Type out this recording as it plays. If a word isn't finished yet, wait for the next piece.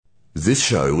This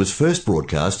show was first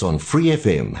broadcast on Free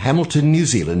FM, Hamilton, New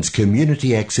Zealand's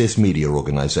community access media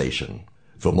organisation.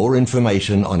 For more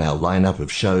information on our lineup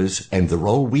of shows and the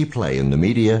role we play in the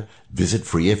media, visit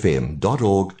freefm.org.nz.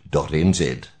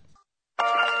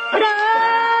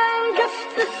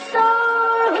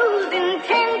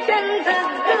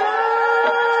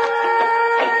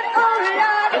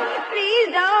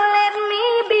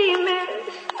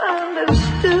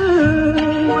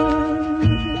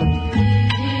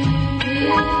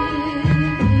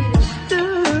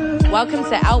 Welcome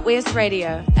to Out West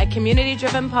Radio, a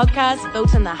community-driven podcast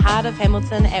built in the heart of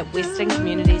Hamilton at Western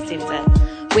Community Centre.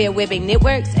 We are webbing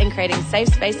networks and creating safe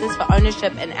spaces for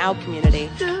ownership in our community.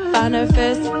 Whānau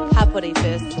first, hapori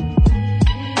first.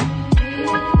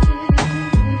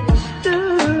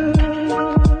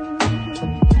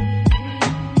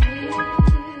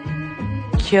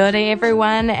 Kia ora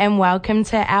everyone and welcome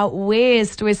to Out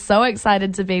West. We're so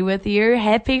excited to be with you.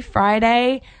 Happy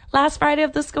Friday. Last Friday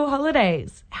of the school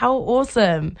holidays. How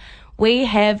awesome. We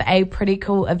have a pretty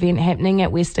cool event happening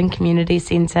at Western Community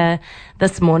Centre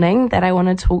this morning that I want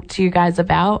to talk to you guys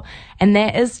about, and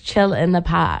that is Chill in the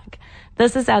Park.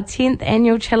 This is our 10th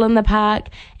annual Chill in the Park,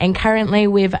 and currently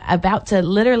we've about to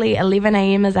literally 11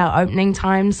 a.m. is our opening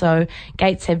time, so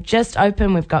gates have just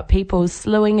opened. We've got people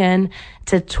slewing in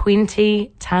to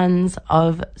 20 tons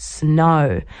of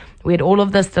snow. We had all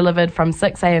of this delivered from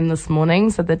 6 a.m. this morning,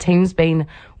 so the team's been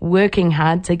working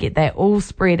hard to get that all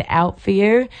spread out for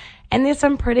you. And there's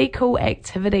some pretty cool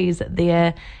activities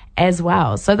there as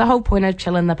well. So the whole point of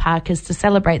Chill in the Park is to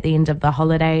celebrate the end of the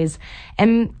holidays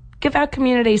and give our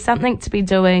community something to be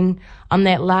doing on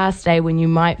that last day when you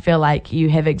might feel like you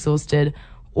have exhausted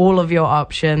all of your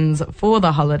options for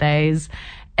the holidays.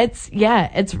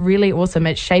 It's really awesome.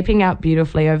 It's shaping out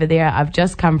beautifully over there. I've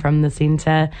just come from the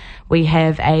centre. We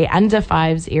have a under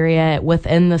fives area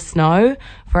within the snow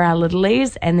for our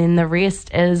littlies, and then the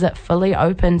rest is fully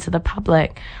open to the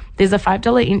public. There's a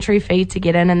 $5 entry fee to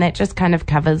get in, and that just kind of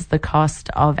covers the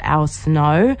cost of our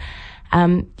snow.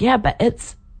 But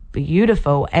it's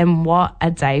beautiful, and what a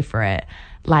day for it.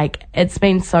 Like, it's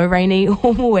been so rainy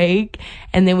all week,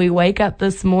 and then we wake up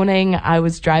this morning. I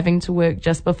was driving to work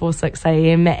just before 6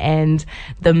 a.m. and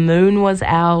the moon was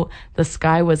out. The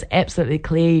sky was absolutely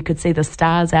clear. You could see the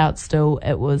stars out still.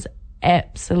 It was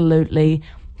absolutely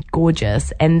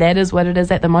gorgeous, and that is what it is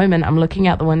at the moment. I'm looking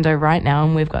out the window right now,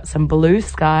 and we've got some blue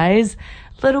skies,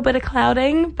 a little bit of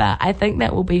clouding, but I think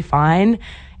that will be fine,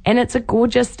 and it's a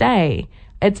gorgeous day.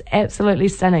 It's absolutely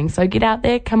stunning. So get out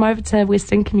there, come over to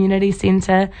Western Community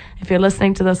Centre. If you're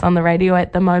listening to this on the radio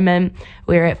at the moment,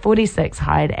 we're at 46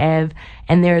 Hyde Ave,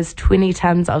 and there is 20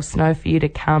 tons of snow for you to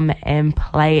come and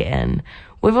play in.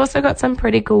 We've also got some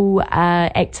pretty cool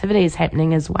activities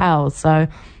happening as well. So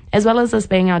as well as this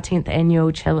being our 10th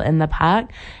annual Chill in the Park,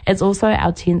 it's also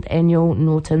our 10th annual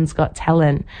Norton's Got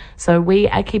Talent. So we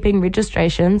are keeping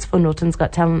registrations for Norton's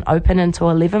Got Talent open until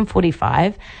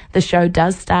 11:45. The show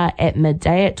does start at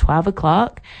midday at 12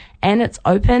 o'clock, and it's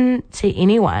open to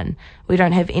anyone. We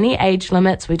don't have any age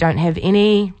limits. We don't have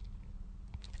any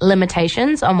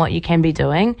limitations on what you can be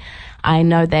doing. I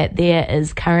know that there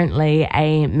is currently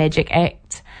a magic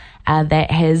act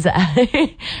that has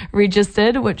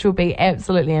registered, which will be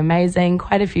absolutely amazing.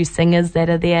 Quite a few singers that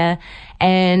are there.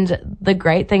 And the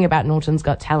great thing about Norton's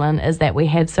Got Talent is that we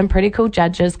have some pretty cool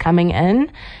judges coming in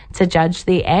to judge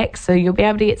the act. So you'll be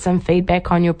able to get some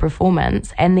feedback on your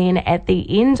performance. And then at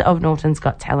the end of Norton's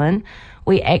Got Talent,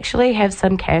 we actually have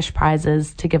some cash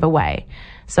prizes to give away.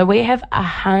 So we have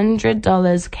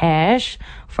 $100 cash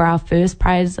for our first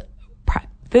place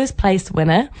prize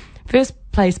winner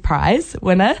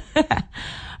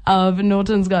of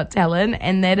Norton's Got Talent,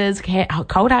 and that is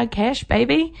cold hard cash,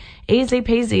 baby. Easy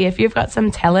peasy. If you've got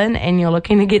some talent and you're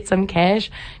looking to get some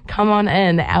cash, come on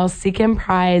in. Our second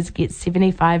prize gets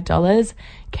 $75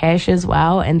 cash as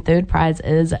well, and third prize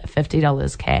is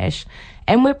 $50 cash.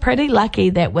 And we're pretty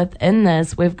lucky that within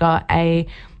this we've got a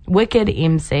wicked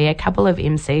MC, a couple of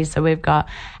MCs. So we've got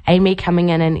Amy coming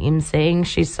in and MCing.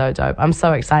 She's so dope. I'm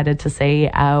so excited to see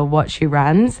what she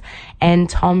runs. And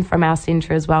Tom from our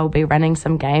centre as well will be running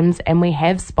some games, and we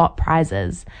have spot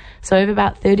prizes. So we have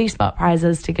about 30 spot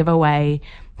prizes to give away.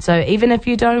 So even if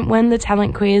you don't win the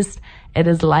talent quest, it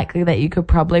is likely that you could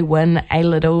probably win a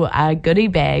little goodie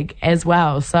bag as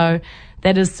well. So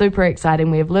that is super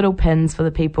exciting. We have little pins for the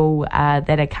people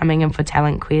that are coming in for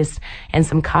Talent Quest, and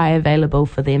some kai available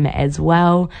for them as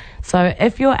well. So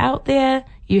if you're out there,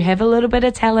 you have a little bit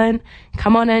of talent,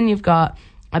 come on in. You've got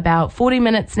about 40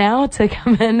 minutes now to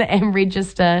come in and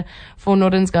register for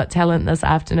Norton's Got Talent this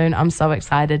afternoon. I'm so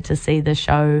excited to see the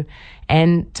show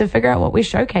and to figure out what we're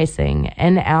showcasing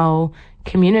in our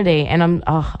community. And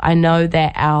I know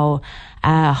that our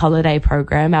holiday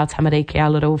program, our tamariki, our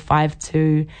little 5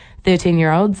 to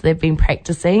 13-year-olds, they've been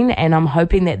practicing, and I'm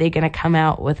hoping that they're going to come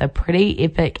out with a pretty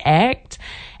epic act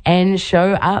and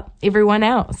show up everyone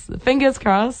else. Fingers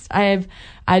crossed. I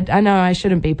know I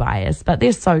shouldn't be biased, but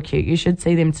they're so cute. You should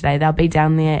see them today. They'll be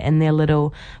down there in their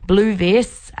little blue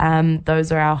vests.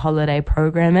 Those are our holiday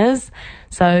programmers.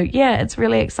 So yeah, it's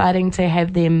really exciting to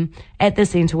have them at the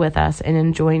centre with us and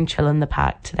enjoying Chill in the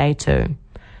Park today too.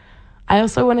 I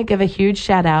also want to give a huge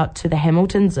shout out to the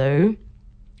Hamilton Zoo.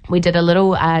 We did a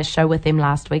little show with them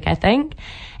last week, I think,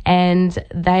 and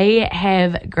they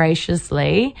have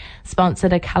graciously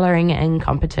sponsored a colouring in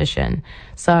competition.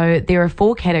 So there are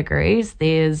 4 categories.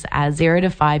 There's 0 to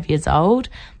 5 years old,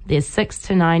 there's 6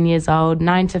 to 9 years old,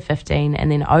 9 to 15,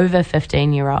 and then over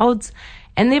 15-year-olds.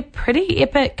 And they're pretty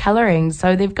epic colouring.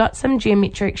 So they've got some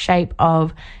geometric shape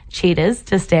of cheetahs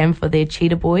to stand for their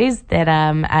cheetah boys that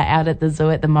are out at the zoo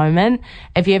at the moment.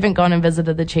 If you haven't gone and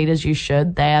visited the cheetahs, you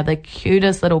should. They are the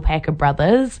cutest little pack of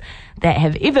brothers that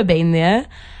have ever been there.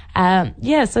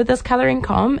 So this colouring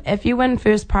comp, if you win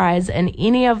first prize in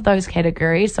any of those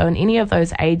categories, so in any of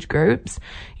those age groups,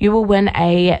 you will win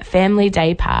a family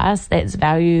day pass that's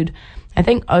valued, I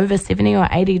think, over $70 or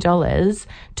 $80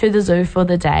 to the zoo for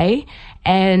the day.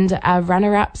 And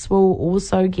runner-ups will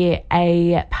also get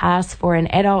a pass for an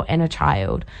adult and a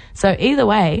child. So either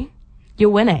way,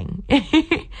 you're winning.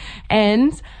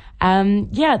 And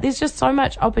there's just so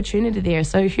much opportunity there.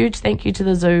 So huge thank you to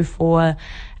the zoo for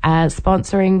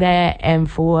sponsoring that and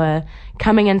for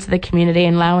coming into the community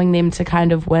and allowing them to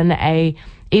kind of win a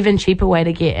even cheaper way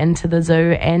to get into the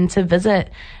zoo and to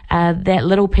visit that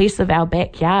little piece of our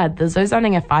backyard. The zoo's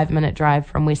only a 5-minute drive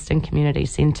from Western Community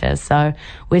Centre, so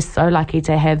we're so lucky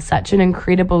to have such an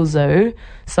incredible zoo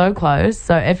so close.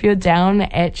 So if you're down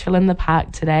at Chill in the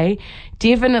Park today,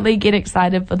 definitely get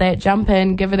excited for that. Jump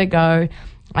in, give it a go.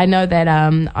 I know that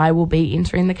I will be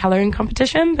entering the colouring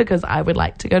competition because I would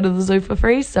like to go to the zoo for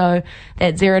free. So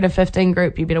that 0 to 15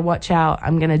 group, you better watch out.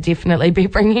 I'm going to definitely be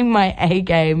bringing my A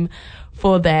game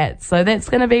for that. So that's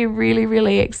going to be really,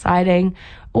 really exciting.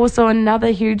 Also, another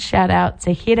huge shout out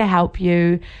to Here to Help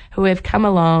You, who have come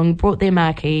along, brought their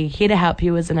marquee. Here to Help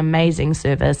You is an amazing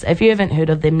service. If you haven't heard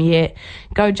of them yet,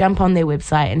 go jump on their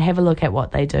website and have a look at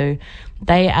what they do.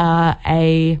 They are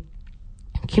a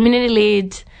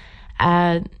community-led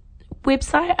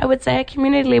website, I would say, a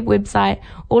community-led website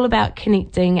all about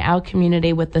connecting our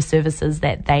community with the services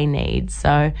that they need.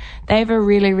 So they have a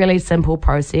really, really simple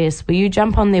process where you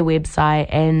jump on their website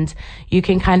and you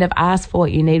can kind of ask for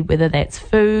what you need, whether that's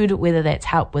food, whether that's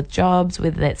help with jobs,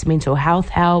 whether that's mental health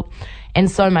help, and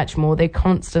so much more. They're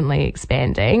constantly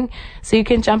expanding. So you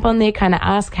can jump on there, kind of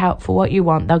ask help for what you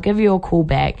want. They'll give you a call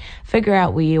back, figure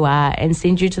out where you are, and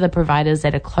send you to the providers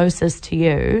that are closest to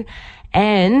you.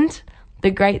 And the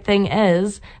great thing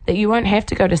is that you won't have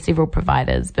to go to several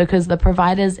providers because the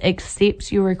providers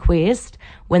accept your request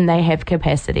when they have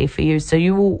capacity for you. So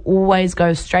you will always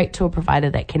go straight to a provider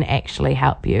that can actually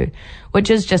help you, which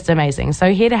is just amazing.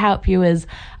 So Here to Help You is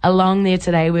along there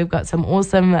today. We've got some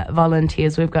awesome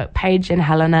volunteers. We've got Paige and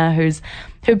Helena,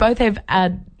 who both have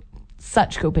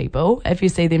such cool people. If you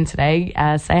see them today,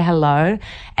 say hello.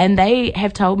 And they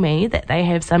have told me that they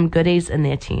have some goodies in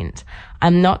their tent.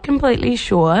 I'm not completely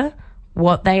sure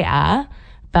what they are,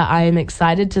 but I am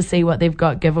excited to see what they've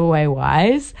got giveaway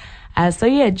wise. So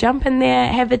yeah, jump in there,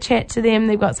 have a chat to them.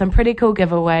 They've got some pretty cool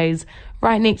giveaways.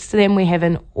 Right next to them, we have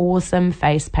an awesome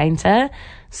face painter.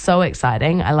 So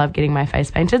exciting. I love getting my face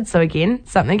painted. So again,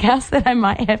 something else that I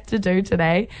might have to do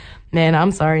today. Man,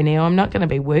 I'm sorry, Neil. I'm not going to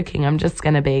be working. I'm just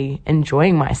going to be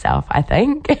enjoying myself, I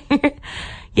think.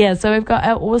 Yeah, so we've got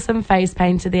an awesome face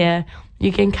painter there.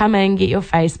 You can come in, get your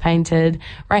face painted.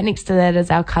 Right next to that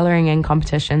is our colouring in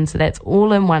competition. So that's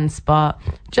all in one spot.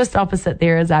 Just opposite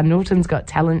there is our Norton's Got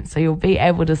Talent. So you'll be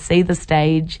able to see the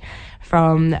stage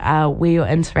from where you're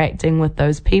interacting with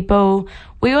those people.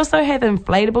 We also have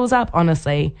inflatables up.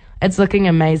 Honestly, it's looking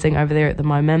amazing over there at the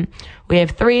moment. We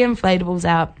have 3 inflatables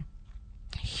out.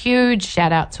 Huge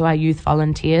shout out to our youth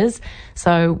volunteers.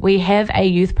 So we have a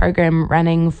youth program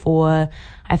running for,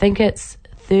 I think it's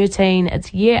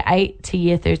year 8 to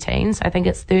year 13. So I think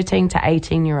it's 13 to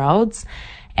 18-year-olds.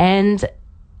 And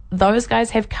those guys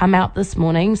have come out this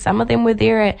morning. Some of them were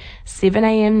there at 7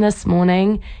 a.m. this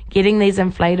morning, getting these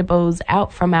inflatables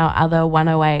out from our other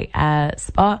 108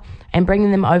 spot and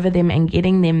bringing them over them and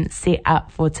getting them set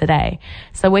up for today.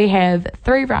 So we have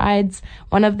 3 rides.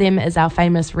 One of them is our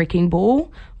famous wrecking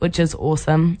ball, which is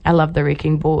awesome. I love the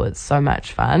wrecking ball. It's so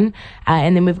much fun.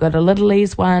 And then we've got a Little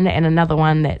Ease one and another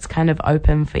one that's kind of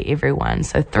open for everyone.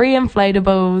 So 3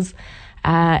 inflatables.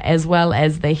 as well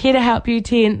as the Here to Help You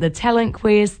tent, the talent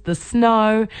quest, the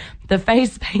snow, the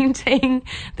face painting,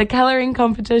 the colouring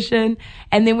competition,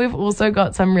 and then we've also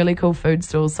got some really cool food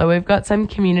stalls. So we've got some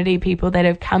community people that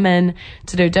have come in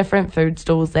to do different food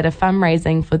stalls that are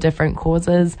fundraising for different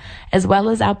causes, as well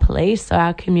as our police. So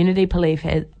our community police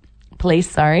have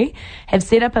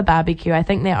set up a barbecue. I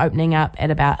think they're opening up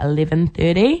at about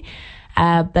 11:30.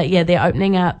 But yeah, they're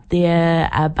opening up their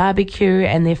barbecue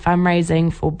and they're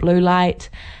fundraising for Blue Light,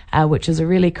 which is a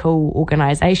really cool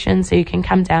organisation. So you can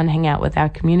come down and hang out with our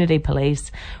community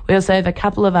police. We also have a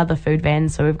couple of other food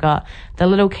vans. So we've got the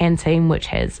little canteen, which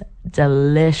has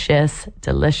delicious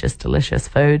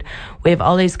food. We have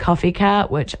Ollie's Coffee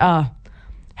Cart, which,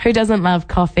 who doesn't love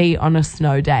coffee on a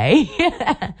snow day?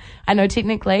 I know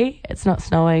technically it's not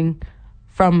snowing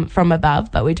from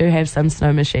above, but we do have some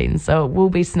snow machines, so it will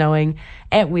be snowing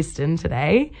at Western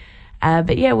today.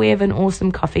 But yeah, we have an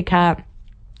awesome coffee cart,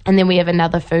 and then we have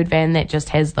another food van that just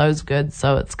has those goods.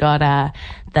 So it's got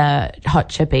the hot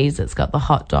chippies, it's got the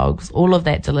hot dogs, all of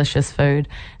that delicious food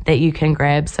that you can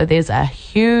grab. So there's a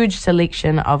huge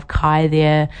selection of kai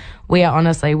there.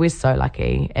 We're so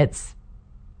lucky.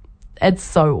 It's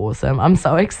so awesome. I'm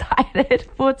so excited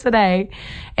for today.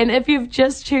 And if you've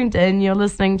just tuned in, you're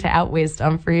listening to Out West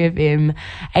on Free FM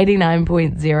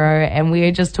 89.0, and we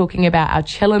are just talking about our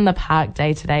Chill in the Park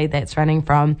day today. That's running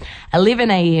from 11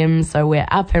 a.m. So we're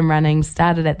up and running,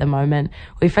 started at the moment.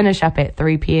 We finish up at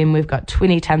 3 p.m. We've got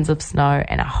 20 tons of snow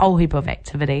and a whole heap of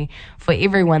activity for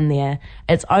everyone there.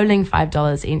 It's only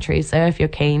 $5 entry, so if you're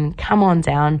keen, come on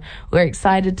down. We're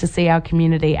excited to see our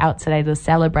community out today to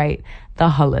celebrate the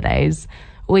holidays.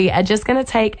 We are just going to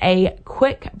take a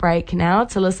quick break now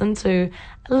to listen to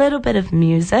a little bit of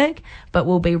music, but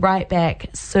we'll be right back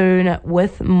soon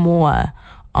with more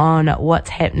on what's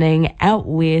happening out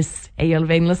west. You'll have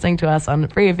been listening to us on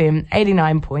Free FM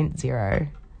 89.0.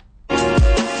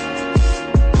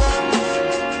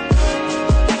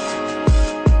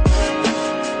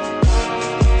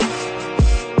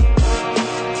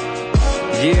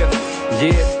 Yeah.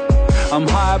 I'm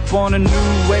high up on a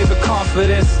new wave of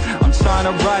confidence. I'm trying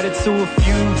to ride it to a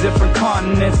few different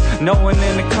continents. No one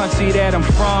in the country that I'm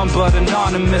from, but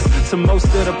anonymous to most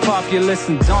of the populace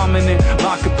and dominant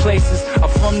marketplaces. I'm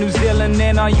from New Zealand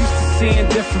and I'm used to seeing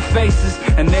different faces,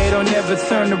 and they don't ever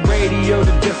turn the radio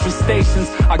to different stations.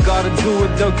 I gotta do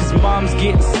it though, cause mom's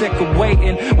getting sick of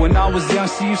waiting. When I was young,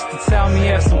 she used to tell me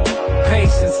have some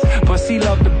patience, but she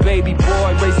loved the baby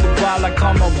boy. Raised the bar like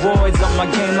I'm a roids, on my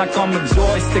game like I'm a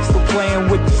joystick, still playing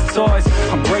with these toys.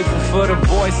 I'm grateful for the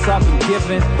voice I've been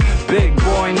given. Big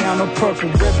boy now, no purple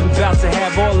ribbon, about to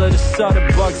have all of the shutter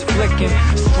bugs flicking.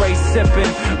 Straight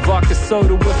sipping, vodka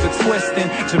soda with a twisting.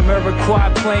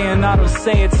 Jamiroquai playing, I don't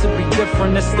say it to be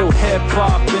different. It's still hip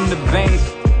hop in the vein,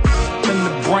 in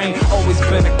the brain. Always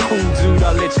been a cool dude,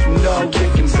 I'll let you know.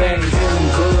 Kicking back, feeling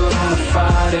good on a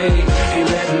Friday. Ain't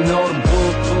letting all the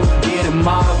bull get in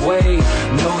my way.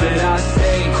 Know that I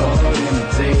stay caught in the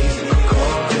days,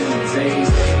 caught in the days,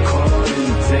 caught in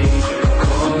the days,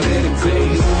 caught in the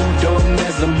days. Don't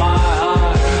measure my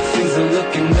heart, things are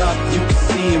looking up, you can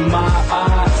see in my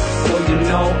eyes. So you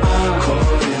know I'm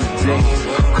caught in the days,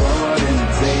 caught in the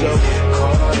days,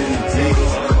 caught in the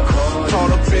days,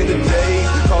 caught up in the days,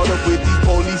 caught up with these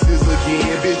polices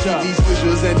again. Bitch, these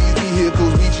swishers and these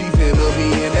vehicles we chiefin' of me,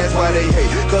 and that's why they hate.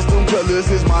 Custom colors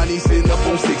is money sitting up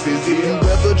on sixes. If you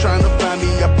ever trying to find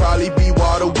me, I'll probably be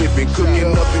water whipping,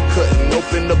 cooking up and cutting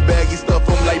open the baggy stuff.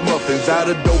 I'm like muffins out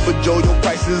of dope, but Jojo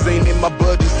prices ain't in my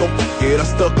budget, so yeah, I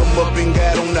stuck them up and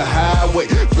got on the highway.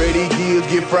 Freddie Gibbs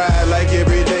get fried like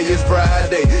every day is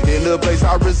Friday. In the place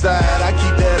I reside, I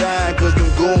keep that eye, cause them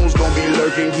goons gon' be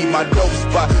lurking. Keep my dope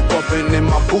spot bumping in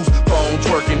my boots, phone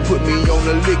twerking, put me on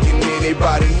the lick and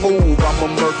anybody move, I'ma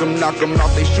murk them, knock them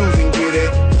off their shoes and get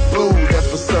it blue, that's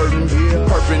for certain.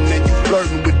 Perfect and you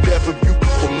flirting with death if you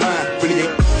for mine. Really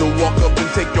ain't to walk up and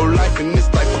take your life in this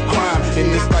type of crime.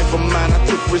 In this life of mine, I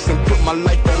took risks and put my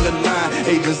life on the line.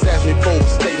 Agents asked me for a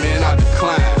statement, I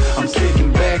decline. I'm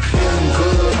sitting back, feeling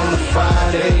good on a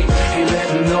Friday. Ain't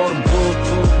letting all the bull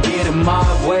get in my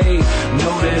way.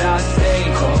 Know that I stay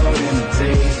caught in the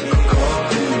days,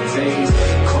 caught in the days,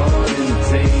 caught in the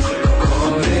days,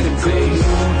 caught in the days.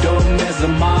 Don't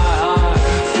measure my heart,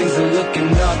 things are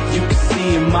looking up, you can see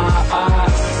in my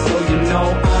eyes. So you know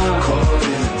I'm caught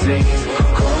in the days,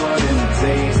 caught in the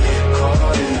days,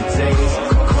 caught in the days,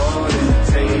 caught in the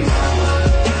days.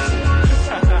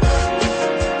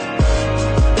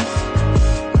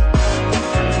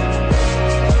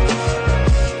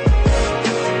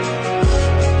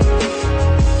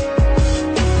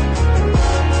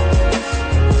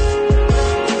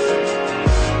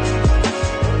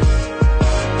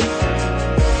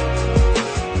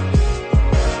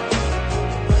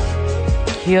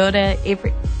 Kia ora,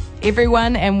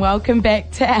 everyone, and welcome back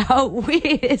to Out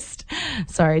West.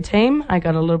 Sorry, team, I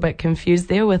got a little bit confused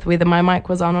there with whether my mic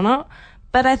was on or not,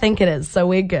 but I think it is, so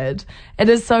we're good. It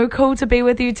is so cool to be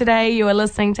with you today. You are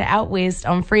listening to Out West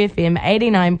on Free FM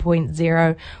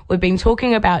 89.0. We've been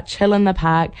talking about chill in the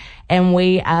park, and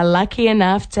we are lucky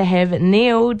enough to have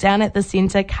Neil down at the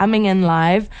centre coming in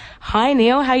live. Hi,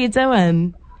 Neil, how you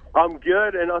doing? I'm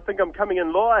good, and I think I'm coming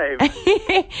in live.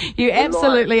 You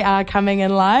absolutely are coming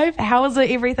in live. How is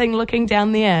everything looking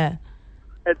down there?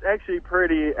 It's actually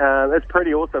pretty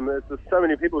awesome. There's so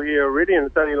many people here already, and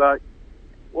it's only like,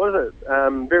 what is it,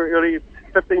 very early,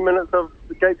 15 minutes of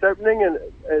the gates opening, and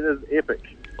it is epic.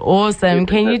 Awesome.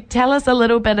 Can you tell us a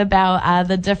little bit about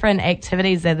the different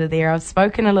activities that are there? I've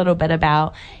spoken a little bit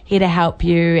about Here to Help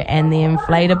You and the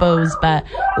inflatables, but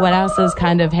what else is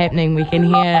kind of happening? We can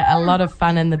hear a lot of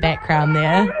fun in the background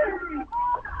there.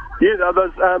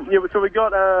 So we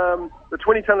got the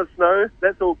 20 tonne of snow,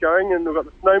 that's all going, and we've got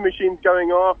the snow machines going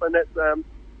off, and that's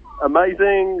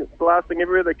amazing, blasting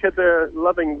everywhere. The kids are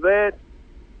loving that.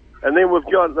 And then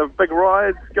we've got the big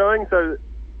rides going, so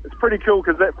it's pretty cool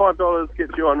because that $5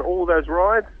 gets you on all those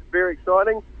rides. Very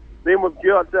exciting. Then we've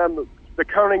got the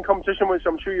curling competition, which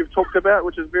I'm sure you've talked about,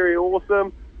 which is very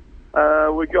awesome.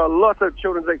 We've got lots of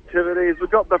children's activities. We've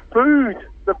got the food.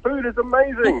 The food is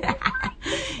amazing.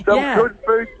 Good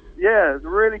food. Yeah, it's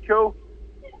really cool.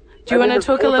 Do you want to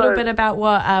talk a little bit about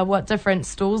what different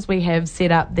stalls we have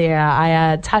set up there?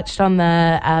 I touched on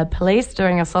the police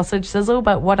doing a sausage sizzle,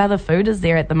 but what other food is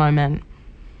there at the moment?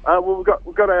 We've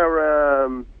got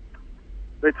our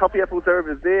the toffee apples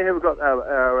over there. We've got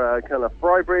our kind of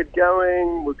fry bread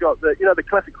going. We've got the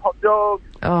classic hot dogs.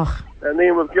 Oh. And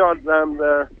then we've got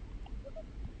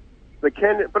the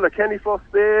candy floss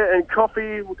there and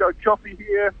coffee. We've got coffee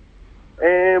here,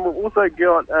 and we've also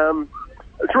got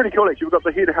it's really cool actually. We've got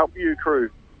the Here to Help You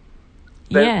crew.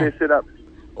 They're set up.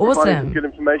 Awesome. Providing some good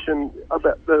information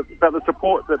about the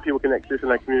support that people can access in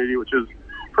our community, which is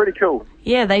pretty cool.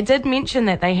 Yeah, they did mention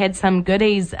that they had some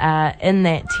goodies in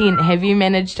that tent. Have you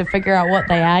managed to figure out what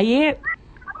they are yet?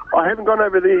 I haven't gone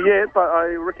over there yet, but I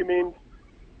recommend,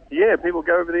 people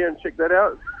go over there and check that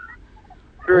out.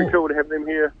 It's very cool to have them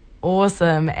here.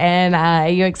 Awesome. And are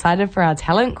you excited for our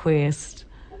talent quest?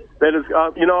 That is, I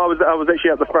was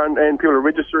actually out the front, and people are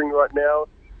registering right now,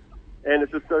 and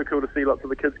it's just so cool to see lots of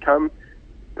the kids come,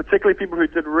 particularly people who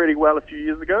did really well a few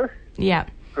years ago. Yeah.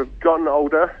 Who've gotten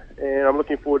older, and I'm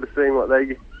looking forward to seeing what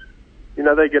they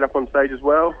get up on stage as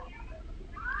well.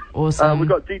 Awesome. We've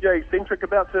got DJ Eccentric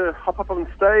about to hop up on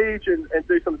stage and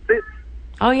do some sets.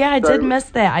 Oh, yeah, I did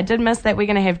miss that. We're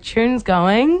going to have tunes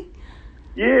going.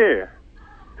 Yeah.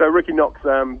 So Ricky Knox,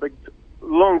 big,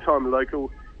 long-time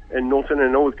local in Norton,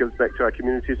 and always gives back to our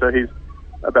community, so he's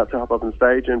about to hop up on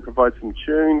stage and provide some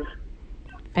tunes.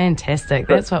 Fantastic.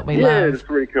 That's what we love. Yeah, it's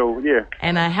really cool, yeah.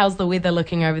 And how's the weather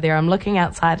looking over there? I'm looking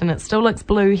outside and it still looks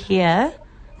blue here.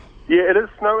 Yeah, it is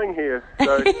snowing here.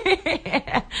 So,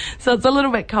 so it's a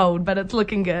little bit cold, but it's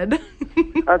looking good.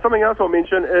 Something else I'll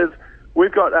mention is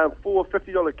we've got 4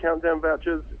 $50 countdown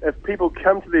vouchers. If people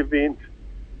come to the event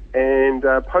and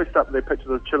post up their pictures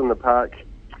of Chill in the Park,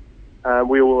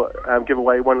 we will give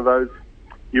away one of those.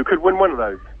 You could win one of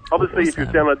those. Obviously, If you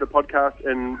download the podcast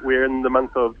and we're in the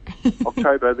month of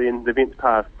October, then the event's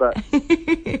passed. But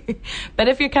but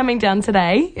if you're coming down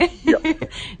today,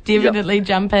 definitely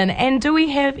jump in. And do we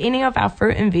have any of our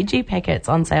fruit and veggie packets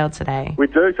on sale today? We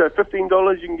do. So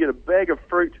 $15, you can get a bag of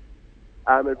fruit,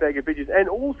 a bag of veggies. And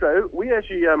also, we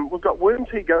actually, we've got worm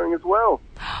tea going as well.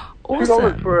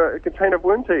 Awesome. $2 for a container of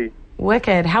worm tea.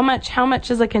 Wicked. How much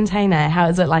is a container? How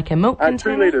is it, like a milk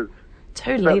container? 2 litres.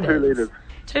 2 litres. 2 litres.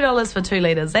 $2 for 2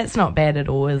 litres. That's not bad at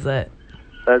all, is it?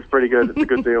 That's pretty good. It's a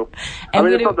good deal.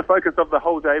 It's not the focus of the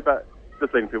whole day, but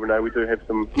just letting people know we do have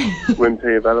some worm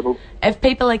tea available. If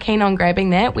people are keen on grabbing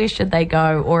that, where should they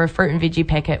go? Or a fruit and veggie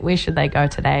packet, where should they go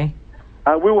today?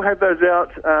 We will have those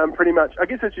out pretty much, I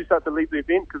guess, as you start to leave the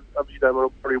event, because obviously you don't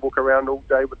want to probably walk around all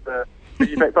day with the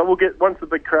veggie pack. But we'll get, once the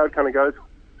big crowd kind of goes,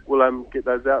 we'll get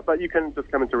those out. But you can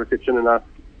just come into reception and ask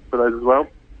for those as well.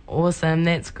 Awesome,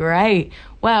 that's great.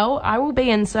 Well, I will be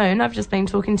in soon. I've just been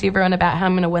talking to everyone about how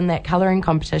I'm going to win that colouring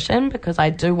competition because I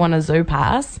do want a zoo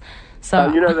pass.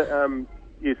 So you know that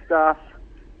your staff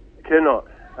cannot.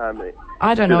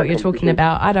 I don't know what you're talking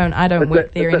about. I don't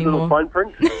work there anymore. Little fine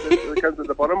print that comes at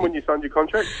the bottom when you signed your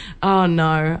contract. Oh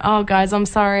no! Oh guys, I'm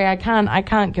sorry. I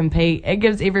can't compete. It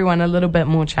gives everyone a little bit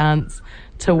more chance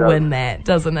to win that,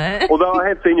 doesn't it? Although I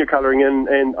have seen your colouring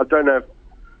and I don't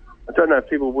know if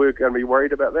people were going to be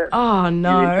worried about that. Oh,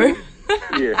 no.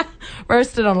 Yeah.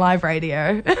 Roasted on live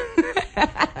radio.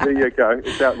 There you go.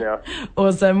 It's out now.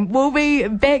 Awesome. We'll be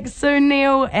back soon,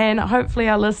 Neil, and hopefully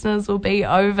our listeners will be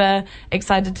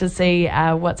excited to see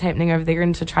what's happening over there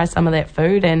and to try some of that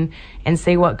food and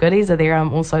see what goodies are there.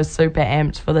 I'm also super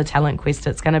amped for the Talent Quest.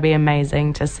 It's going to be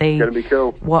amazing to see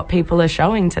cool. what people are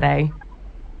showing today.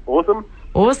 Awesome.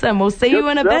 We'll see you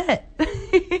in a bit.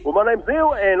 Well, my name's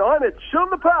Neil, and I'm at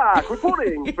Shillelagh Park,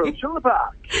 reporting from Shillelagh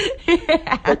Park.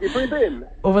 Thank you for them.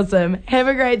 Awesome. Have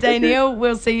a great day, Neil.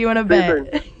 We'll see you in a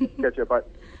bit. Catch you, bye.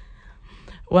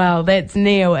 Wow, that's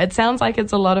Neil. It sounds like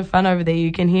it's a lot of fun over there.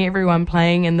 You can hear everyone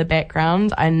playing in the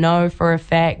background. I know for a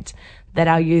fact that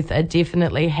our youth are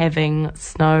definitely having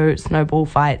snowball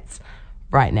fights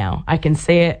right now. I can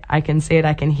see it. I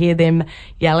can hear them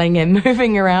yelling and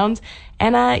moving around.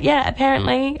 And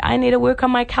apparently I need to work on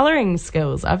my colouring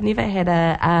skills. I've never had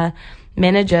a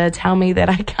manager tell me that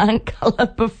I can't colour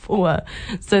before.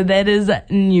 So that is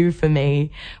new for me.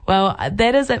 Well,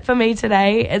 that is it for me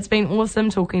today. It's been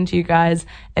awesome talking to you guys.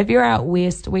 If you're out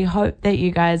west, we hope that you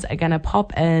guys are going to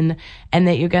pop in and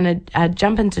that you're going to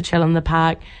jump into Chill in the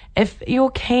Park. If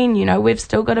you're keen, we've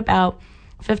still got about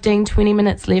 15-20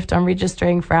 minutes left on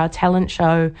registering for our talent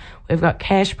show. We've got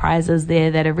cash prizes there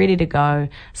that are ready to go.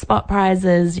 Spot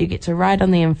prizes, you get to ride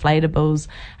on the inflatables,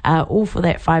 all for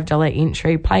that $5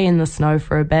 entry, play in the snow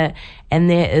for a bit, and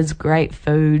there is great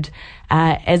food,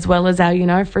 as well as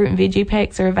our, fruit and veggie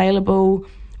packs are available.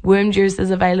 Worm juice is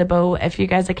available. If you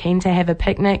guys are keen to have a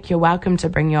picnic, you're welcome to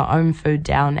bring your own food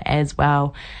down as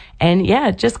well. And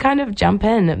just kind of jump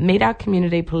in, meet our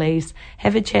community police,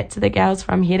 have a chat to the gals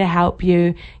from Here to Help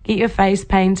You, get your face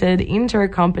painted, enter a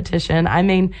competition. I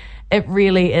mean, it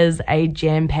really is a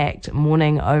jam-packed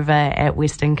morning over at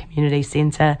Western Community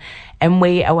Centre, and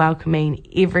we are welcoming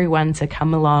everyone to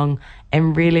come along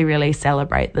and really, really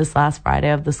celebrate this last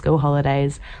Friday of the school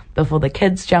holidays before the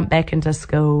kids jump back into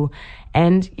school.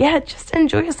 And just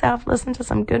enjoy yourself, listen to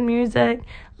some good music,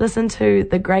 listen to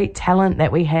the great talent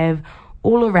that we have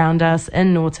all around us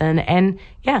in Norton, and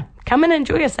come and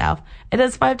enjoy yourself. It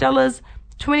is $5,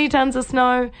 20 tons of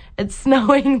snow. It's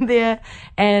snowing there,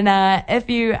 and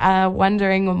if you are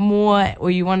wondering more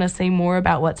or you want to see more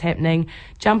about what's happening,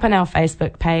 jump on our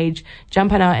Facebook page,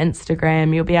 jump on our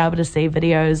Instagram. You'll be able to see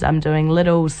videos. I'm doing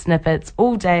little snippets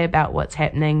all day about what's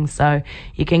happening, so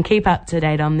you can keep up to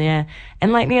date on there.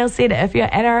 And like Neil said, if you're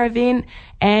at our event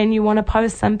and you want to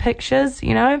post some pictures,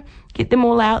 get them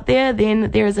all out there,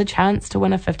 then there is a chance to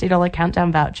win a $50 countdown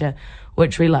voucher,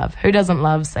 which we love. Who doesn't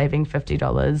love saving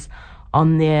 $50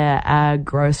 on their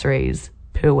groceries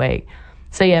per week?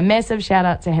 So massive shout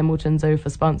out to Hamilton Zoo for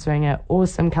sponsoring an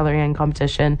awesome colouring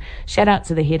competition. Shout out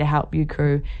to the Here to Help You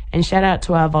crew, and shout out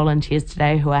to our volunteers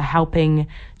today who are helping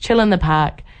Chill in the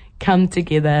Park come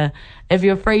together. If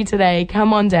you're free today,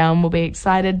 come on down. We'll be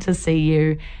excited to see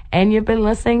you. And you've been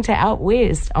listening to Out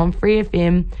West on Free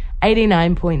FM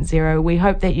 89.0. We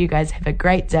hope that you guys have a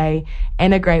great day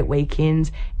and a great weekend.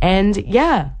 And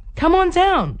come on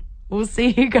down. We'll see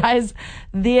you guys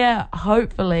there,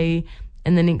 hopefully,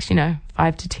 in the next,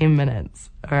 5 to 10 minutes.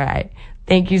 All right.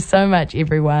 Thank you so much,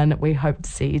 everyone. We hope to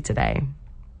see you today.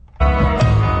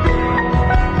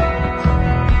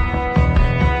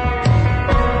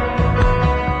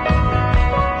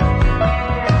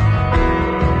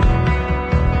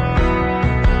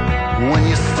 When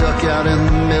you're stuck out in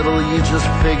the middle, you just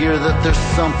figure that there's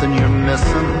something you're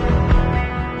missing.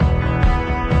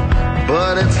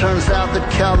 But it turns out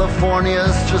that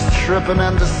California's just tripping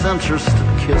and disinterested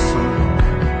kissing.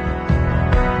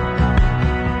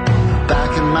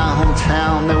 Back in my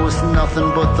hometown, there was nothing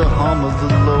but the hum of the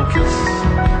locusts.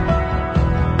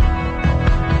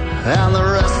 And the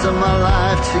rest of my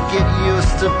life to get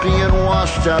used to being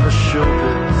washed out of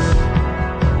showbiz.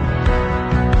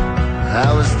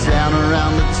 I was down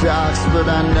around the docks, but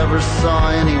I never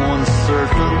saw anyone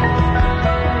surfing.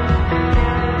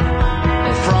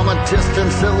 From a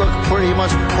distance it looked pretty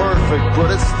much perfect,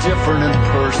 but it's different in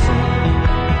person.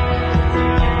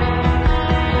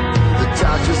 The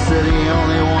doctor said he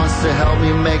only wants to help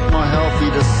me make more healthy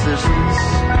decisions.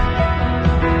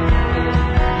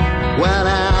 Went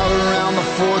out around the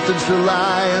 4th of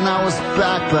July and I was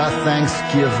back by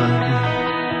Thanksgiving.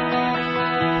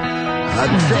 I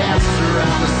danced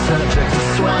around the subject,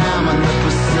 swam in the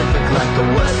Pacific like the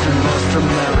westernmost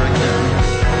American.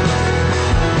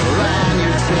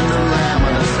 Lanyards in the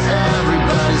laminates,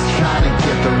 everybody's trying to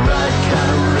get the right kind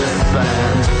of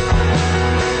wristband.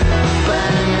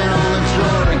 Banging on the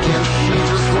door again, she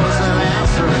just wasn't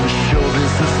answering. Showbiz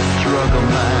is a struggle,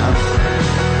 man.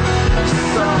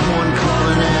 Someone call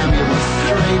an ambulance,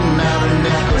 straighten out her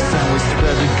necklace, and we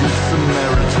sped a good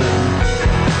Samaritan.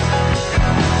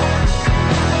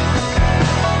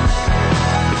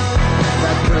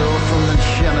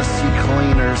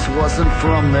 Alex wasn't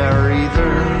from there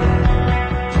either.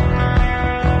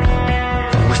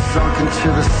 We sunk into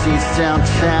the seats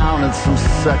downtown in some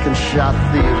second-shot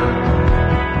theater.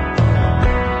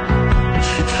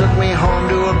 She took me home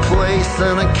to a place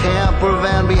in a camper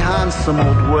van behind some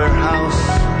old warehouse.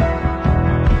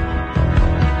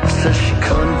 Said she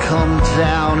couldn't come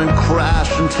down and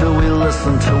crash until we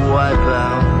listened to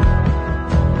Wipeout.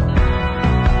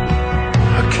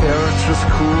 Her character's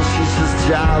cool, she's just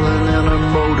dialing in her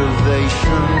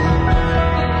motivation.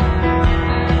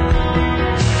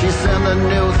 She's in the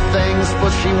new things, but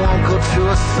she won't go to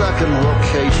a second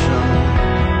location.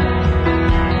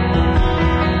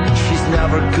 She's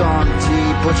never gone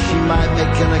deep, but she might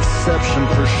make an exception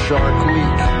for Shark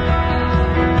Week.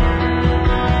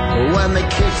 When they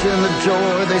kicked in the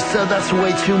door, they said that's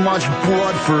way too much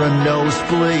blood for a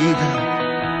nosebleed.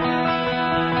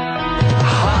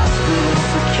 Hospital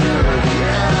security,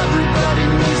 everybody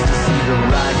needs to see the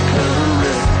right pair of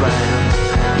wristbands.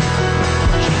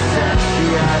 She said she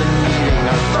had a meeting,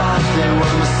 I thought they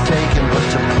were mistaken, but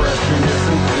depression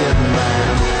isn't kidding,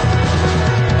 man.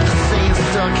 The scene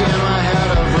stuck in my head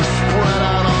of her spread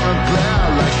out on her bed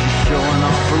like she's showing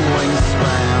off her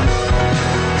wingspan.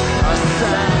 I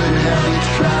sat in heavy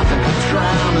traffic,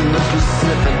 drowned in the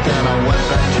Pacific, then I went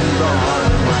back to the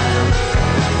heartland.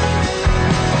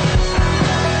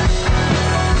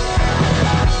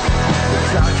 The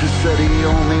doctor said he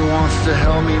only wants to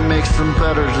help me make some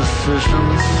better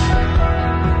decisions.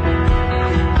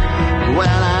 Went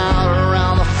out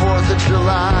around the 4th of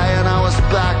July and I was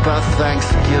back by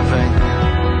Thanksgiving.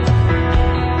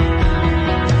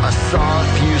 I saw a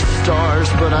few stars,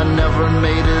 but I never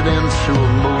made it into a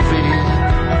movie.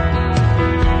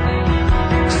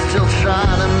 Still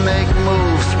trying to make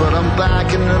moves, but I'm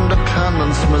back in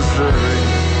Independence, Missouri.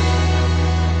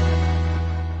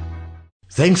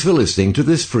 Thanks for listening to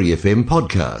this Free FM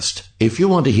podcast. If you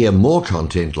want to hear more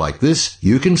content like this,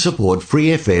 you can support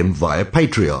Free FM via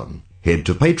Patreon. Head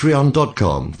to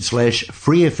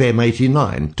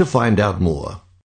patreon.com/freefm89 to find out more.